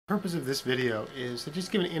purpose of this video is to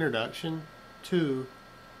just give an introduction to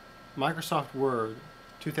Microsoft Word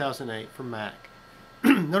 2008 for Mac.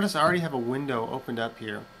 Notice I already have a window opened up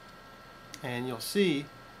here, and you'll see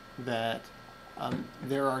that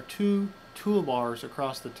there are two toolbars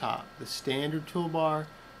across the top, the standard toolbar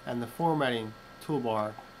and the formatting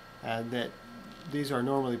toolbar, that these are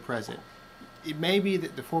normally present. It may be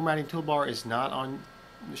that the formatting toolbar is not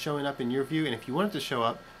showing up in your view, and if you want it to show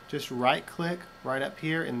up, just right click right up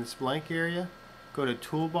here in this blank area, go to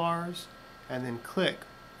Toolbars, and then click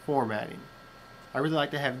Formatting. I really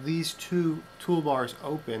like to have these two toolbars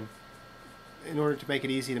open in order to make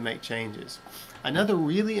it easy to make changes. Another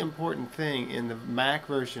really important thing in the Mac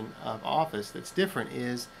version of Office that's different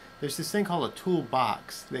is there's this thing called a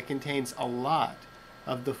Toolbox that contains a lot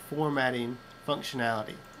of the formatting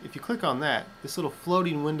functionality. If you click on that, this little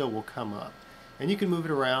floating window will come up, and you can move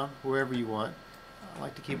it around wherever you want. I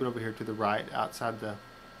like to keep it over here to the right outside the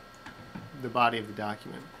body of the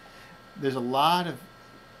document. There's a lot of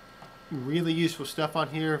really useful stuff on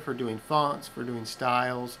here for doing fonts, for doing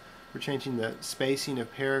styles, for changing the spacing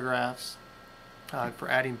of paragraphs, for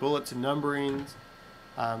adding bullets and numberings,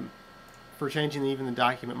 for changing even the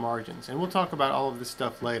document margins. And we'll talk about all of this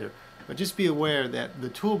stuff later. But just be aware that the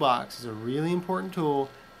Toolbox is a really important tool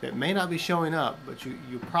that may not be showing up, but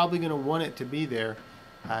you're probably going to want it to be there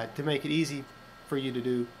to make it easy for you to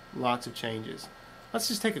do lots of changes. Let's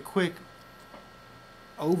just take a quick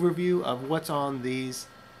overview of what's on these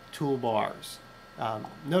toolbars.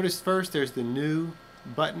 Notice first there's the New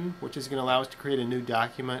button, which is going to allow us to create a new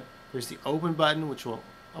document. There's the Open button, which will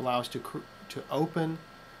allow us to open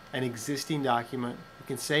an existing document. We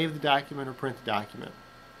can save the document or print the document.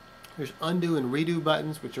 There's Undo and Redo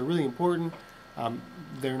buttons, which are really important.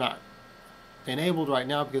 They're not enabled right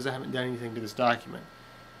now because I haven't done anything to this document.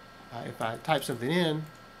 If I type something in,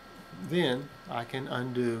 then I can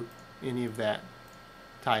undo any of that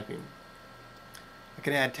typing. I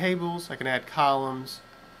can add tables, I can add columns,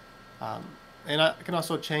 and I can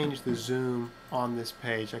also change the zoom on this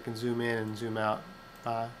page. I can zoom in and zoom out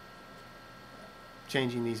by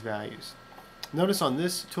changing these values. Notice on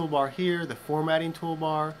this toolbar here, the formatting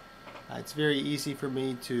toolbar, it's very easy for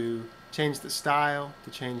me to change the style,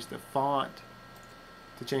 to change the font,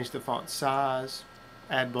 to change the font size,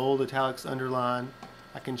 add bold, italics, underline.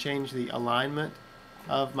 I can change the alignment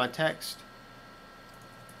of my text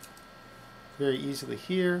very easily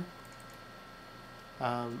here,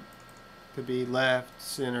 to be left,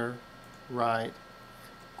 center, right.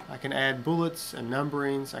 I can add bullets and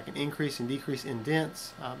numberings. I can increase and decrease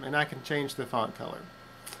indents, and I can change the font color.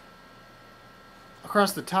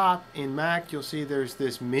 Across the top in Mac, you'll see there's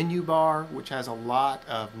this menu bar, which has a lot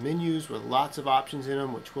of menus with lots of options in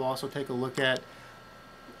them, which we'll also take a look at.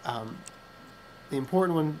 The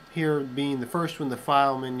important one here being the first one, the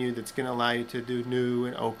File menu, that's going to allow you to do New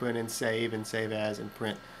and Open and Save As and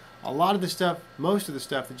Print. A lot of the stuff, most of the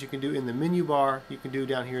stuff that you can do in the menu bar, you can do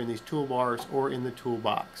down here in these toolbars or in the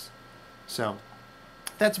toolbox. So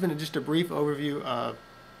that's been just a brief overview of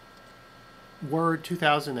Word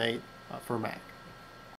 2008 for Mac.